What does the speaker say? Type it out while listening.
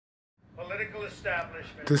political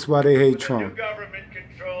establishment. This is why they hate with Trump. A new government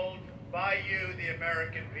controlled by you, the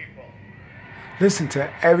American people. Listen to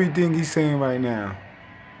everything he's saying right now.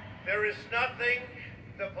 There is nothing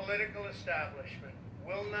the political establishment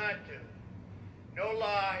will not do. No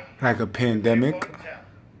lie. Like a pandemic. Won't tell.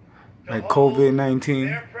 Like hold COVID-19.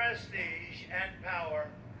 Their prestige and power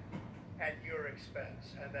at your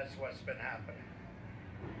expense. And that's what's been happening.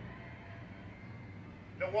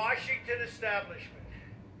 The Washington establishment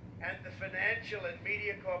and the financial and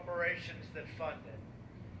media corporations that fund it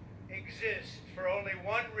exist for only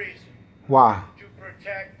one reason. Why? To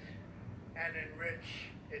protect and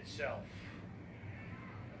enrich itself.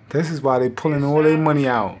 This is why they pulling all their money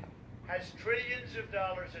out. Has trillions of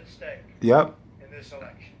dollars at stake. Yep. In this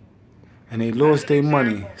election. And they lost their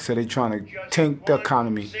money, so they're trying to tank the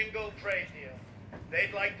economy. Single trade deal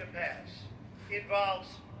they'd like to pass involves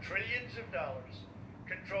trillions of dollars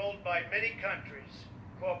controlled by many countries,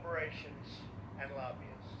 corporations, and lobbyists.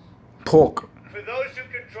 Pork. For those who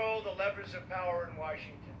control the levers of power in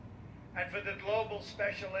Washington, and for the global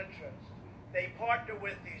special interests, they partner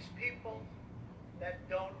with these people that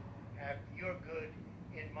don't have your good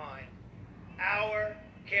in mind. Our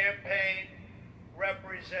campaign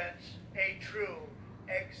represents a true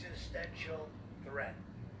existential threat,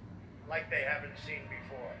 like they haven't seen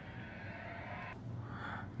before.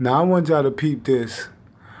 Now I want y'all to peep this,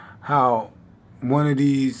 how one of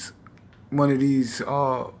these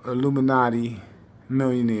Illuminati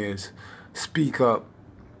millionaires speak up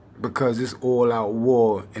because it's all out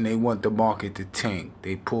war and they want the market to tank.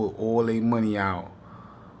 They pull all their money out.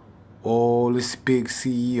 All the big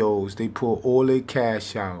CEOs, they pull all their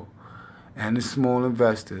cash out. And the small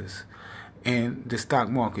investors. And the stock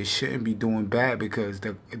market shouldn't be doing bad because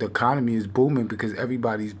the economy is booming because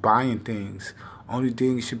everybody's buying things. Only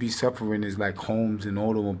thing should be suffering is like homes and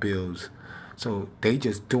automobiles. So they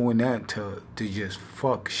just doing that to just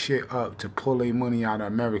fuck shit up, to pull their money out of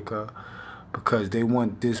America because they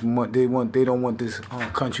want this they don't want this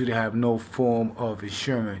country to have no form of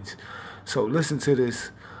insurance. So listen to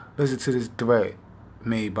this threat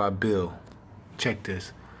made by Bill. Check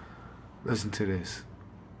this. Listen to this.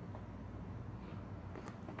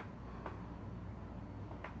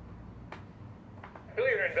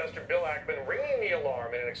 Billionaire investor Bill Ackman ringing the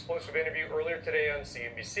alarm in an explosive interview earlier today on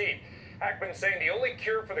CNBC. Ackman saying the only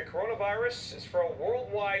cure for the coronavirus is for a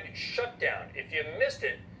worldwide shutdown. If you missed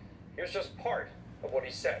it, here's just part of what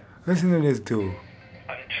he said. Listen to this dude.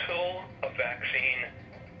 Until a vaccine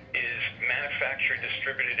is manufactured,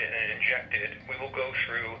 distributed, and injected, we will go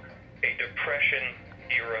through a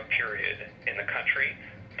depression-era period in the country.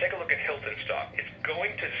 Take a look at Hilton stock. It's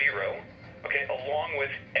going to zero, okay, along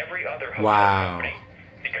with every other hotel company,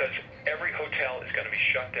 because every hotel is going to be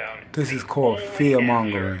shut down. This is called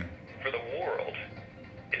fear-mongering. For the world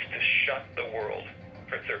is to shut the world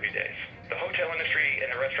for 30 days. The hotel industry and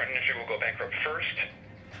the restaurant industry will go bankrupt first.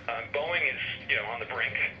 Boeing is, on the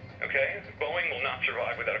brink, okay? Boeing will not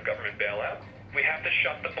survive without a government bailout. We have to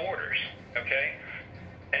shut the borders, okay?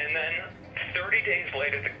 And then 30 days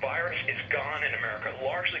later, the virus is gone in America,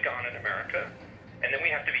 largely gone in America. And then we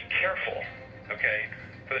have to be careful, okay,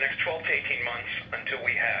 for the next 12 to 18 months until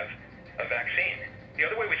we have a vaccine. The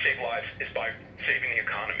other way we save lives is by saving the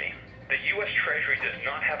economy. The U.S. Treasury does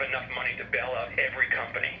not have enough money to bail out every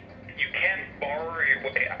company. You can't borrow your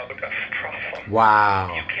way out of a problem.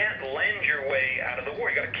 Wow. You can't lend your way out of the war.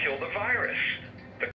 You got to kill the virus.